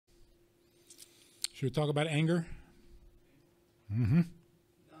Should we talk about anger? Mm-hmm.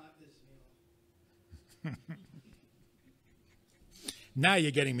 Now you're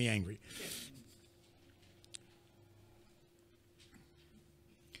getting me angry.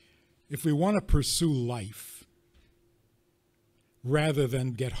 If we want to pursue life rather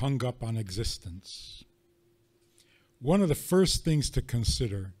than get hung up on existence, one of the first things to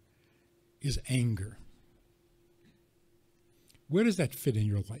consider is anger. Where does that fit in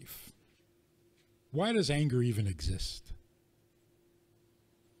your life? Why does anger even exist?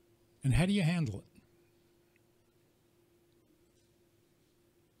 And how do you handle it?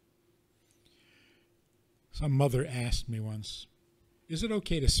 Some mother asked me once, is it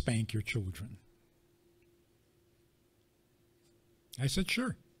okay to spank your children? I said,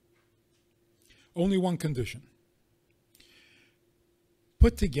 sure. Only one condition.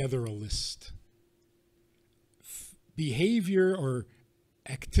 Put together a list. Behavior or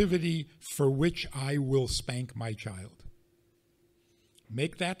activity for which I will spank my child.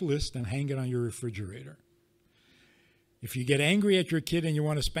 Make that list and hang it on your refrigerator. If you get angry at your kid and you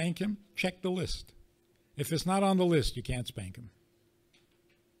want to spank him, check the list. If it's not on the list, you can't spank him.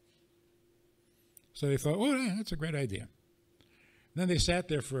 So they thought, oh, yeah, that's a great idea. Then they sat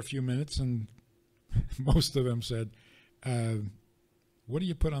there for a few minutes, and most of them said, what do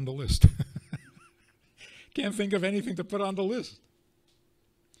you put on the list? Can't think of anything to put on the list.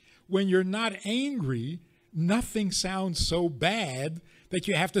 When you're not angry, nothing sounds so bad that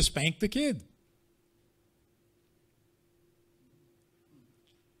you have to spank the kid.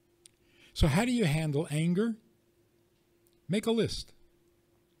 So how do you handle anger? Make a list.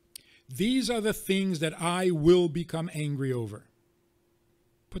 These are the things that I will become angry over.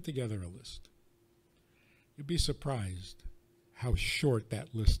 Put together a list. You'd be surprised how short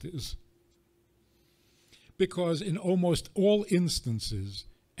that list is. Because in almost all instances,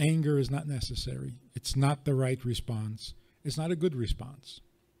 anger is not necessary. It's not the right response. It's not a good response.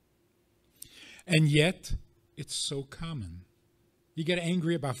 And yet, it's so common. You get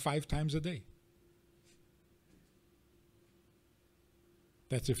angry about 5 times a day.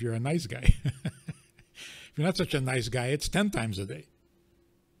 That's if you're a nice guy. If you're not such a nice guy, it's 10 times a day.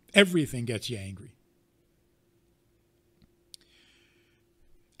 Everything gets you angry.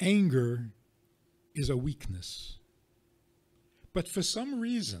 Anger is a weakness. But for some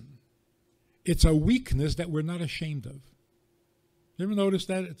reason, it's a weakness that we're not ashamed of. You ever notice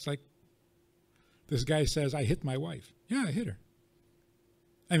that? It's like this guy says, I hit my wife. Yeah, I hit her.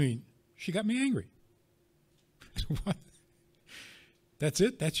 I mean, she got me angry. What? That's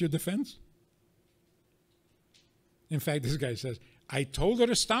it? That's your defense? In fact, this guy says, I told her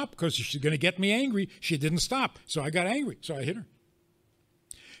to stop because she's going to get me angry. She didn't stop, so I got angry, so I hit her.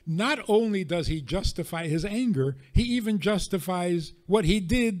 Not only does he justify his anger, he even justifies what he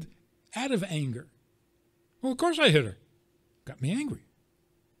did out of anger. Well, of course I hit her. Got me angry.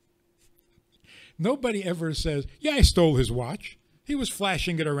 Nobody ever says, yeah, I stole his watch. He was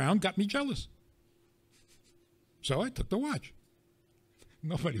flashing it around, got me jealous. So I took the watch.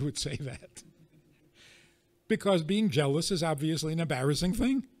 Nobody would say that. Because being jealous is obviously an embarrassing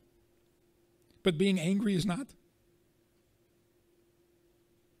thing. But being angry is not.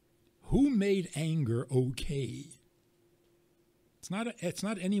 Who made anger okay? It's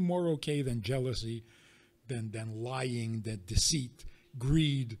not any more okay than jealousy, than lying, than deceit,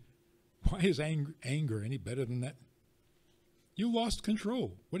 greed. Why is anger any better than that? You lost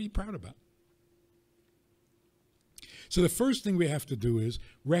control. What are you proud about? So the first thing we have to do is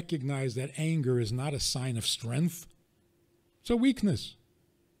recognize that anger is not a sign of strength. It's a weakness.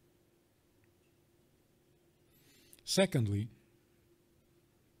 Secondly,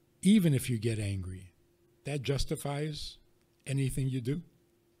 even if you get angry, that justifies anything you do.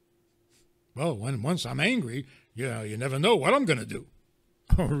 Well, once I'm angry, you never know what I'm going to do.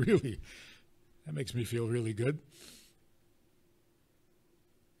 Oh, really? That makes me feel really good.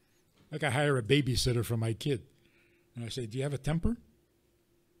 Like I hire a babysitter for my kid. And I say, do you have a temper?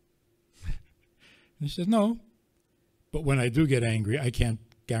 And he says, no. But when I do get angry, I can't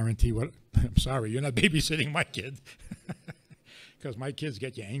guarantee what. I'm sorry, you're not babysitting my kid. Because my kids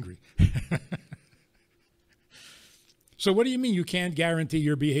get you angry. So what do you mean you can't guarantee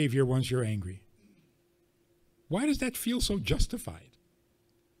your behavior once you're angry? Why does that feel so justified?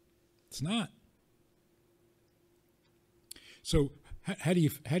 It's not. So how do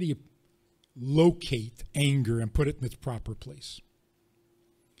you locate anger and put it in its proper place?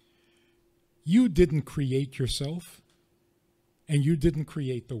 You didn't create yourself, and you didn't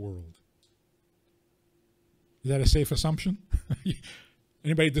create the world. Is that a safe assumption?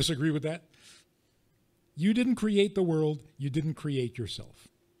 Anybody disagree with that? You didn't create the world. You didn't create yourself.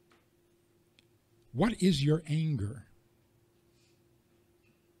 What is your anger?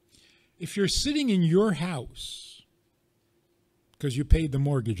 If you're sitting in your house, because you paid the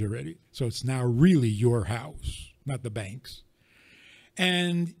mortgage already, so it's now really your house, not the bank's,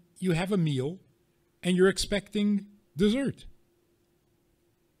 and you have a meal, and you're expecting dessert,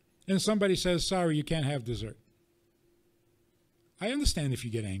 and somebody says, sorry, you can't have dessert. I understand if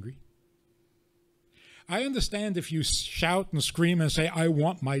you get angry. I understand if you shout and scream and say, I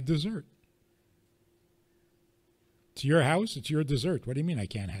want my dessert. It's your house, it's your dessert. What do you mean I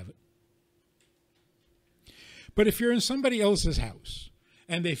can't have it? But if you're in somebody else's house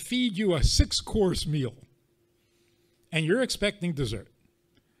and they feed you a 6-course meal and you're expecting dessert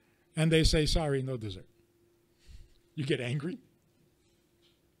and they say, sorry, no dessert, you get angry?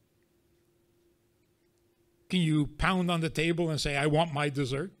 Can you pound on the table and say, I want my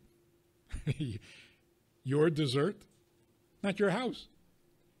dessert? Your dessert, not your house.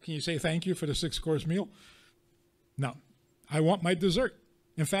 Can you say thank you for the 6-course meal? No, I want my dessert.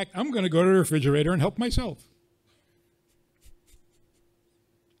 In fact, I'm going to go to the refrigerator and help myself.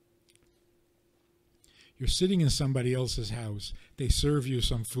 You're sitting in somebody else's house. They serve you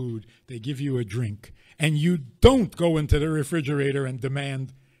some food. They give you a drink. And you don't go into the refrigerator and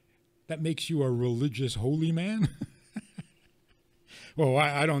demand. That makes you a religious holy man? Well,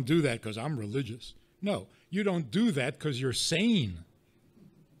 I don't do that because I'm religious. No, you don't do that because you're sane.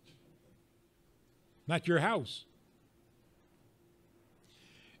 Not your house.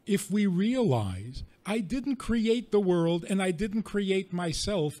 If we realize I didn't create the world and I didn't create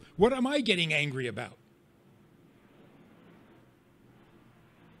myself, what am I getting angry about?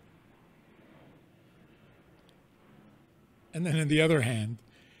 And then on the other hand,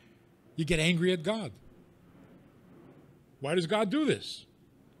 you get angry at God. Why does God do this?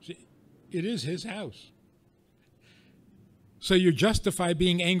 It is his house. So you justify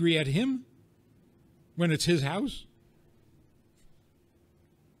being angry at him when it's his house?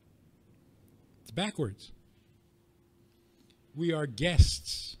 It's backwards. We are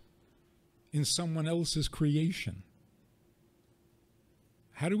guests in someone else's creation.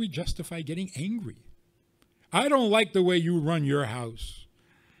 How do we justify getting angry? I don't like the way you run your house.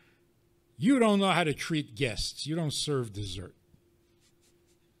 You don't know how to treat guests. You don't serve dessert.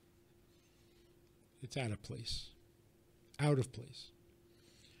 It's out of place. Out of place.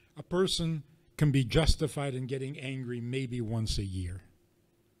 A person can be justified in getting angry maybe once a year.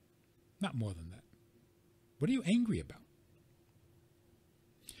 Not more than that. What are you angry about?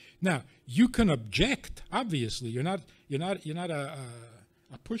 Now, you can object, obviously. You're not a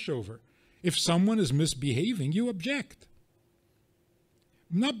pushover. If someone is misbehaving, you object.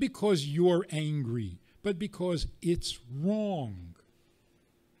 Not because you're angry, but because it's wrong.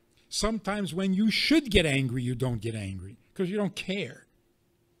 Sometimes when you should get angry, you don't get angry because you don't care.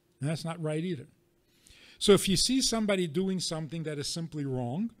 And that's not right either. So if you see somebody doing something that is simply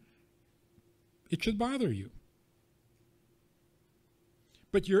wrong, it should bother you.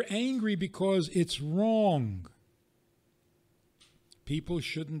 But you're angry because it's wrong. People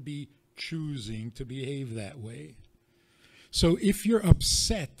shouldn't be choosing to behave that way. So if you're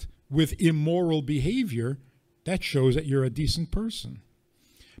upset with immoral behavior, that shows that you're a decent person.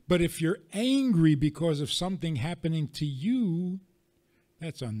 But if you're angry because of something happening to you,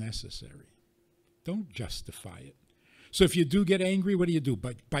 that's unnecessary. Don't justify it. So if you do get angry, what do?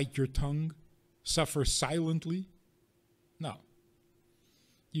 Bite your tongue? Suffer silently? No.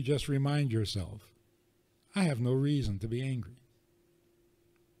 You just remind yourself, I have no reason to be angry.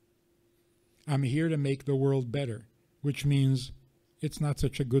 I'm here to make the world better, which means it's not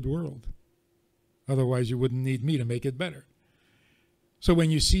such a good world. Otherwise, you wouldn't need me to make it better. So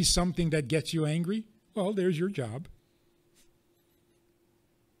when you see something that gets you angry, well, there's your job.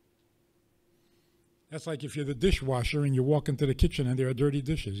 That's like if you're the dishwasher and you walk into the kitchen and there are dirty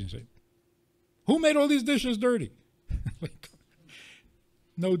dishes. You say, who made all these dishes dirty? Like,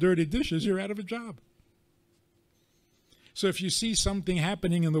 no dirty dishes, you're out of a job. So if you see something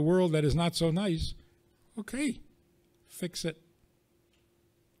happening in the world that is not so nice, okay, fix it.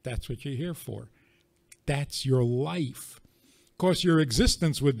 That's what you're here for. That's your life. Of course, your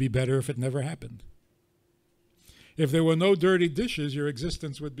existence would be better if it never happened. If there were no dirty dishes, your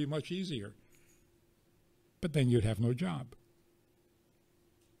existence would be much easier. But then you'd have no job.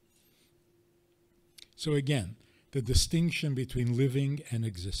 So again, the distinction between living and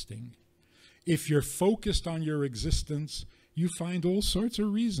existing. If you're focused on your existence, you find all sorts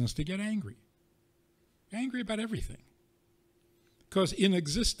of reasons to get angry. Angry about everything. Because in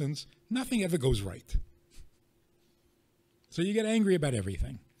existence, nothing ever goes right. So you get angry about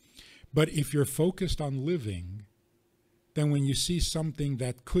everything. But if you're focused on living, then when you see something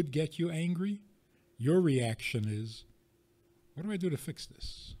that could get you angry, Your reaction is, what do I do to fix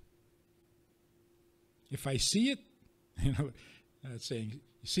this? If I see it, that's saying,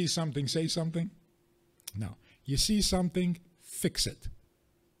 you see something, say something. No. You see something, fix it.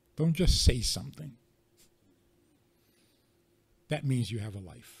 Don't just say something. That means you have a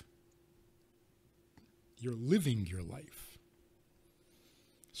life. You're living your life.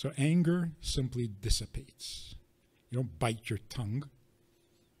 So anger simply dissipates. You don't bite your tongue.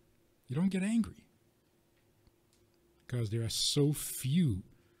 You don't get angry. Because there are so few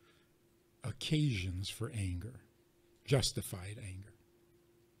occasions for anger, justified anger.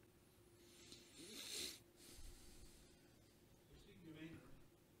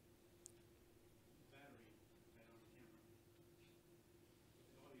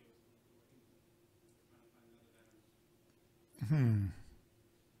 But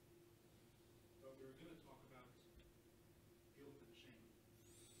we were going to talk about guilt and shame.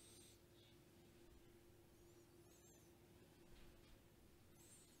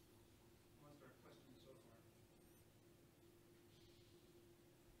 What's our question so far?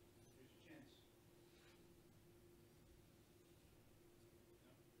 Here's your chance.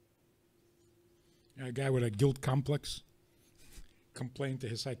 A guy with a guilt complex complained to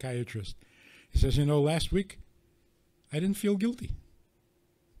his psychiatrist. He says, you know, last week I didn't feel guilty.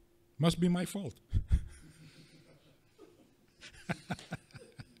 Must be my fault.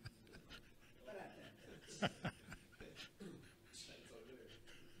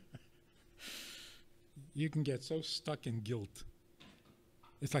 You can get so stuck in guilt.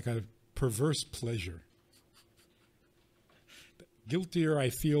 It's like a perverse pleasure. The guiltier I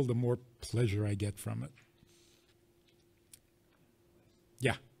feel, the more pleasure I get from it.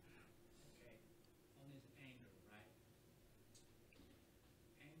 Yeah. Okay. On this anger, right?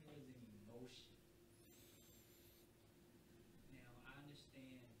 Anger is an emotion. Now, I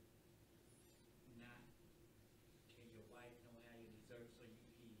understand not, okay, your wife don't have your dessert, so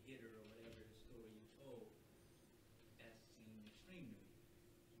he hit her or whatever the story you told. That seemed extreme to me.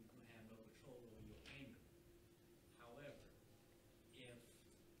 You can have no control over your anger. However, if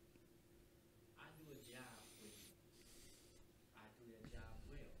I do a job for you, I do that job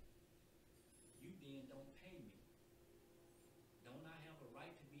well, you then don't pay me. Don't I have a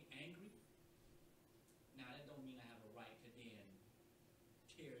right to be angry? Now, that don't mean I have a right to then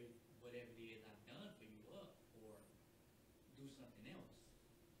tear whatever it is I've done for you up or do something else.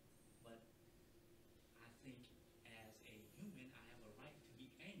 But I think as a human, I have a right to be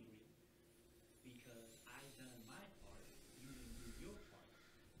angry because I've done my part, you didn't do your part.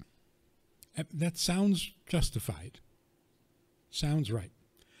 That sounds justified. Sounds right.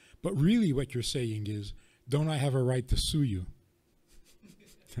 But really what you're saying is, don't I have a right to sue you?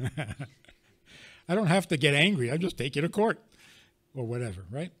 I don't have to get angry. I just take you to court or whatever,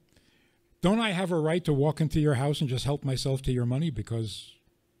 right? Don't I have a right to walk into your house and just help myself to your money because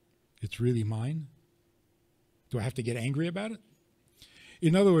it's really mine? Do I have to get angry about it?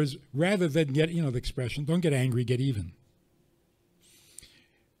 In other words, rather than get, the expression, don't get angry, get even.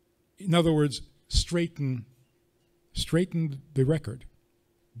 In other words, straighten the record.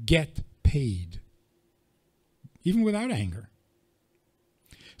 Get paid. Even without anger.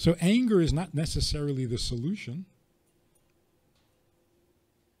 So anger is not necessarily the solution.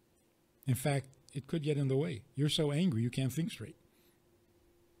 In fact, it could get in the way. You're so angry you can't think straight.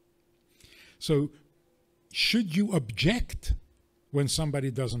 So should you object when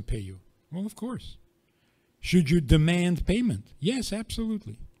somebody doesn't pay you? Well, of course. Should you demand payment? Yes,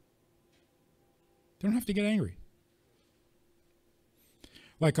 absolutely. Don't have to get angry.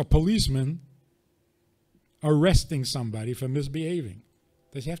 Like a policeman arresting somebody for misbehaving.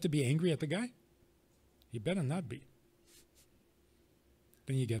 Does he have to be angry at the guy? He better not be.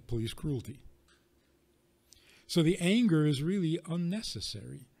 Then you get police cruelty. So the anger is really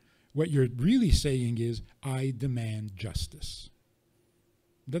unnecessary. What you're really saying is, I demand justice.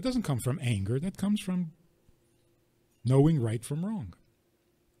 That doesn't come from anger. That comes from knowing right from wrong.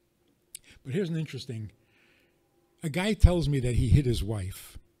 But here's an interesting. A guy tells me that he hit his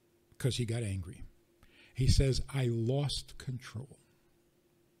wife because he got angry. He says, I lost control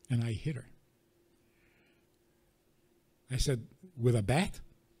and I hit her. I said, with a bat?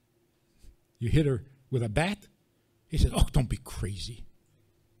 You hit her with a bat? He said, oh, don't be crazy.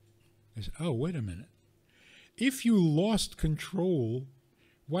 I said, oh, wait a minute. If you lost control,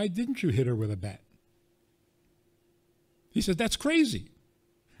 why didn't you hit her with a bat? He said, that's crazy.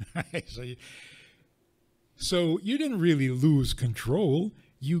 So you didn't really lose control.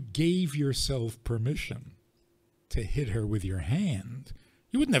 You gave yourself permission to hit her with your hand.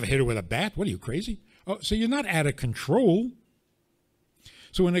 You would never hit her with a bat. What are you, crazy? Oh, so you're not out of control.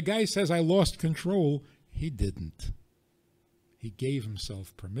 So when a guy says, I lost control, he didn't. He gave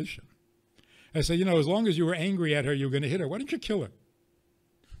himself permission. I said, you know, as long as you were angry at her, you were going to hit her. Why didn't you kill her?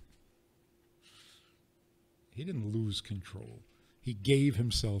 He didn't lose control. He gave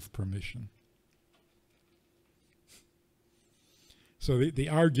himself permission. So the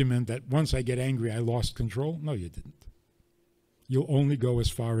argument that once I get angry, I lost control, no, you didn't. You'll only go as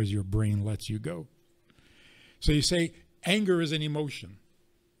far as your brain lets you go. So you say, anger is an emotion.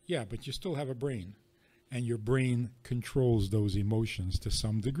 Yeah, but you still have a brain. And your brain controls those emotions to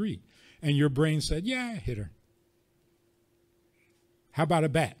some degree. And your brain said, yeah, hit her. How about a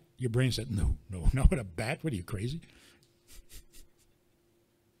bat? Your brain said, no, not a bat. What are you, crazy?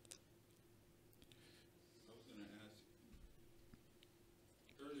 I was going to ask,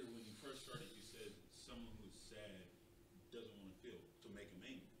 earlier when you first started, you said someone who's sad doesn't want to feel, to make them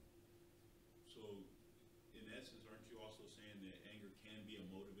angry. So, in essence, aren't you also saying that anger can be a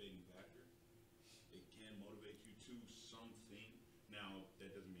motivating factor? It can motivate you to something. Now, that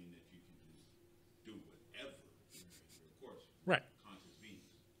doesn't mean that you can just do whatever you're angry, of course. Right. Conscious beings.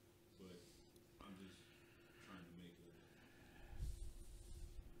 But I'm just trying to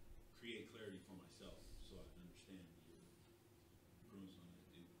create clarity for myself so I can understand your premise on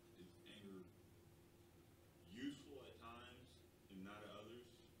it. Is anger useful at times and not at others,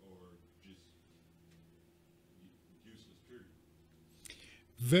 or just useless, period?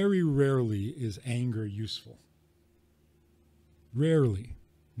 Very rarely is anger useful. Rarely.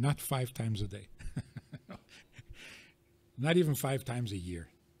 Not 5 times a day. Not even 5 times a year.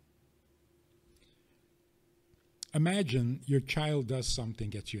 Imagine your child does something,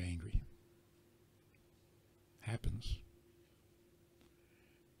 gets you angry. Happens.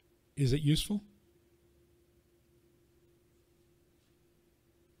 Is it useful?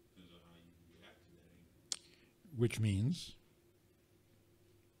 Depends on how you react to that anger. Which means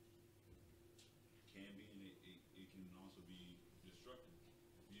Can be, and it can also be destructive.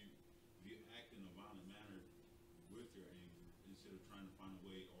 If you act in a violent manner with your anger instead of trying to find a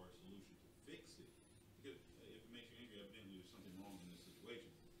way or a solution to fix it, because if it makes you angry, evidently there's something wrong in this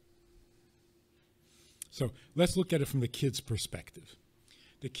situation. so let's look at it from the kid's perspective.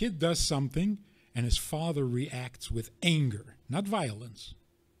 The kid does something and his father reacts with anger, not violence,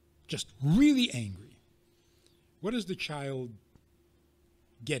 just really angry. What is the child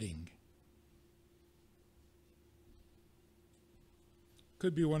getting?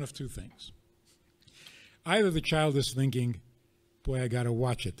 Could be one of 2 things. Either the child is thinking, boy, I got to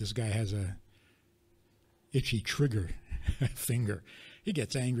watch it. This guy has a itchy trigger finger. He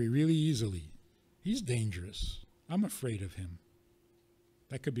gets angry really easily. He's dangerous. I'm afraid of him.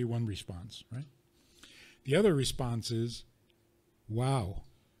 That could be one response, right? The other response is, wow,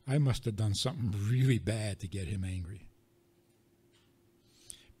 I must have done something really bad to get him angry.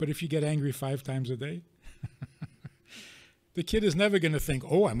 But if you get angry 5 times a day, the kid is never going to think,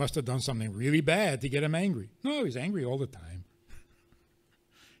 oh, I must have done something really bad to get him angry. No, he's angry all the time.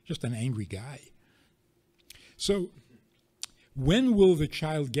 Just an angry guy. So when will the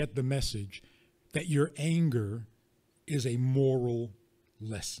child get the message that your anger is a moral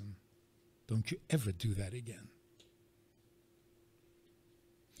lesson? Don't you ever do that again.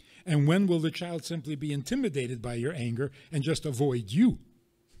 And when will the child simply be intimidated by your anger and just avoid you?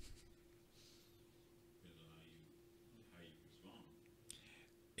 Depends on how you respond.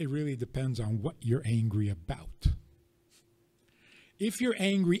 It really depends on what you're angry about. If you're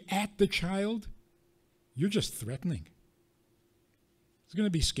angry at the child, you're just threatening. He's going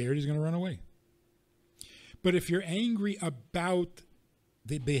to be scared. He's going to run away. But if you're angry about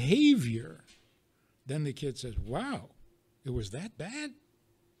the behavior, then the kid says, wow, it was that bad?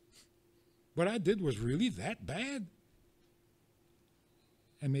 What I did was really that bad?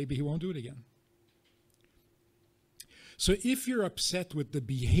 And maybe he won't do it again. So if you're upset with the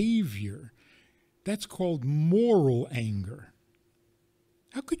behavior, that's called moral anger.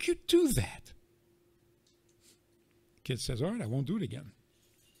 How could you do that? The kid says, all right, I won't do it again.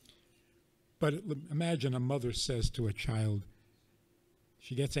 But imagine a mother says to a child,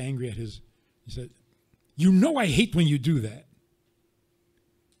 she gets angry at he said, you know I hate when you do that.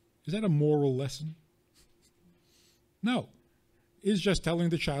 Is that a moral lesson? No. It's just telling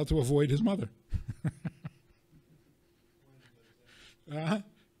the child to avoid his mother.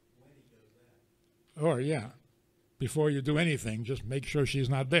 Or, yeah, before you do anything, just make sure she's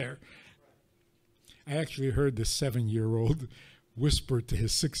not there. I actually heard the 7-year-old whisper to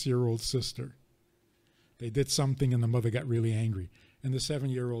his 6-year-old sister. They did something and the mother got really angry. And the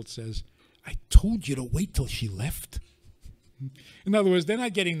 7-year-old says, I told you to wait till she left. In other words, they're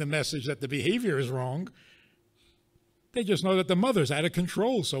not getting the message that the behavior is wrong. They just know that the mother's out of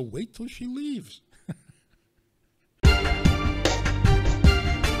control, so wait till she leaves.